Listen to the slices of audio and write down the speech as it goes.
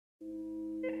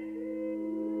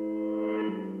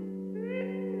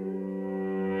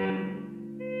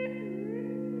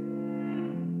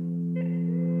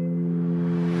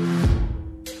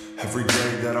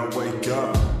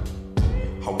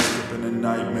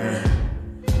nightmare.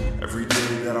 Every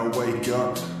day that I wake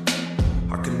up,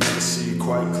 I can never see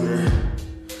quite clear.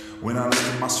 When I look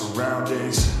at my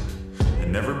surroundings,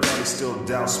 and everybody still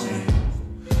doubts me.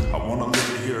 I wanna live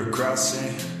to hear a crowd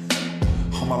sing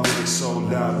all my lyrics so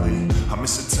loudly. I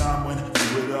miss a time when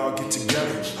we would all get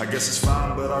together. I guess it's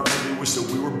fine, but I really wish that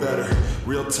we were better.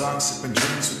 Real talk, sipping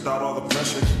drinks without all the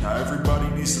pressure. Now everybody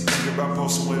needs to think about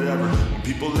posting whatever. When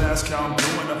people ask how I'm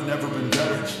doing, I've never been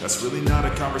better. That's really not a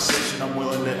conversation I'm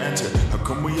willing to enter. How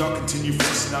come we all continue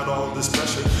forcing out all of this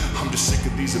pressure? I'm just sick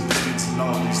of these opinions and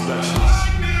all of these lectures. I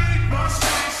need my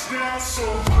space now so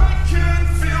I can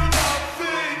feel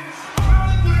nothing.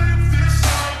 I live this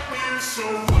nightmare so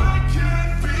I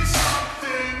can be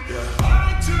something.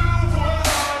 I do what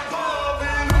I love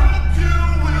and hope you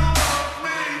will love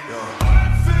me. I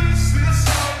face this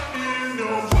nightmare, no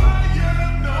I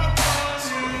am not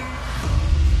running.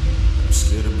 I'm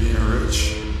scared of being rich,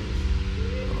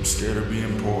 but I'm scared of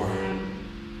being poor.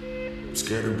 I'm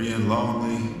scared of being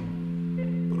lonely,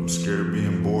 but I'm scared of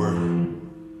being bored.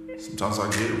 Sometimes I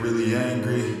get really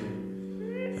angry,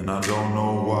 and I don't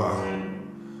know why.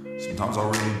 Sometimes I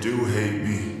really do hate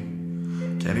me,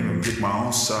 can't even pick my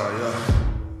own side, yeah.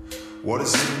 What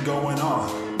is even going on?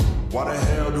 Why the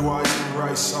hell do I even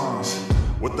write songs?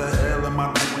 What the hell am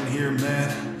I doing here,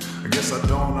 man? I guess I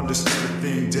don't understand a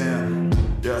thing, damn.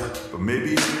 Yeah, but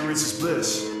maybe ignorance is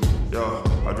bliss. Yo,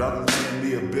 I'd rather lay in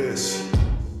the abyss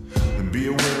than be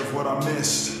aware of what I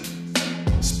missed.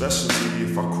 Especially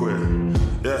if I quit.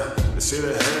 Yeah, they say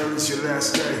that hell is your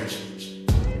last day.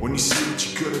 When you see what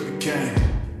you could have became,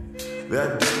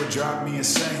 that day will drive me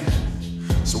insane.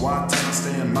 So I tend to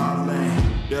stay in my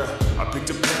lane. Yeah, I picked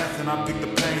a path and I picked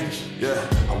the pain. Yeah,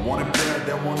 I want it bad,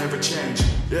 that won't ever change.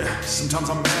 Yeah,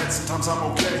 sometimes I'm mad, sometimes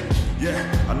I'm okay. Yeah,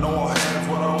 I know I'll have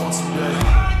what I want someday.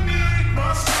 I need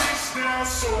my space now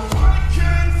so I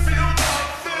can feel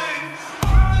nothing.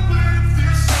 I live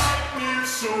this nightmare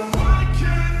so I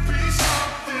can be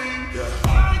something.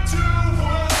 I do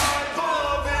what I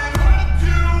love and hope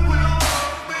you will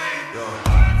love me.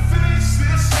 I face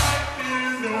this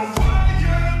nightmare, no I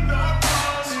am not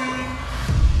running.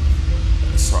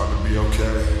 It's hard to be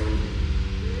okay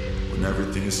when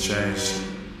everything has changed.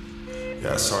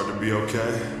 Yeah, it's hard to be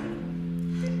okay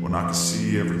when I can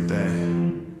see everything.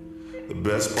 The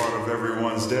best part of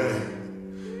everyone's day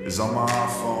is on my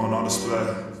iPhone on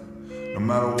display. No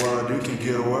matter what I do, can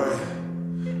get away.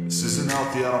 This isn't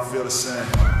healthy, I don't feel the same.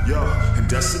 Yo, and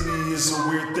destiny is a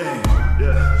weird thing.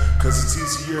 Yeah, cause it's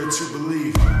easier to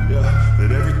believe. Yeah,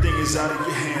 that everything is out of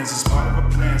your hands. It's part of a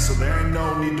plan, so there ain't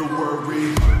no need to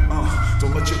worry.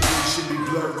 Don't let your vision be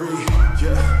blurry.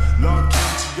 Yeah, log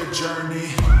into your journey.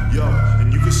 Yo,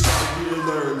 and you can start real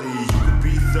early. You could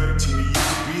be 13 or you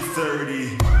could be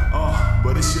 30.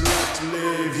 But it's your life to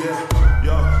live, yeah.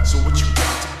 Yo, so what you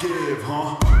got to give,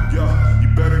 huh? Yo, you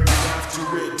better get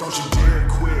after it. Don't you dare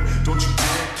quit. Don't you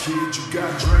dare, kid. You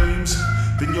got dreams?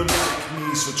 Then you're like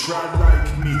me, so try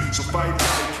like me. So fight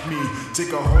like me.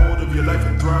 Take a hold of your life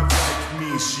and thrive like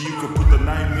me. So you can put the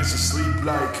nightmares to sleep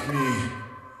like me.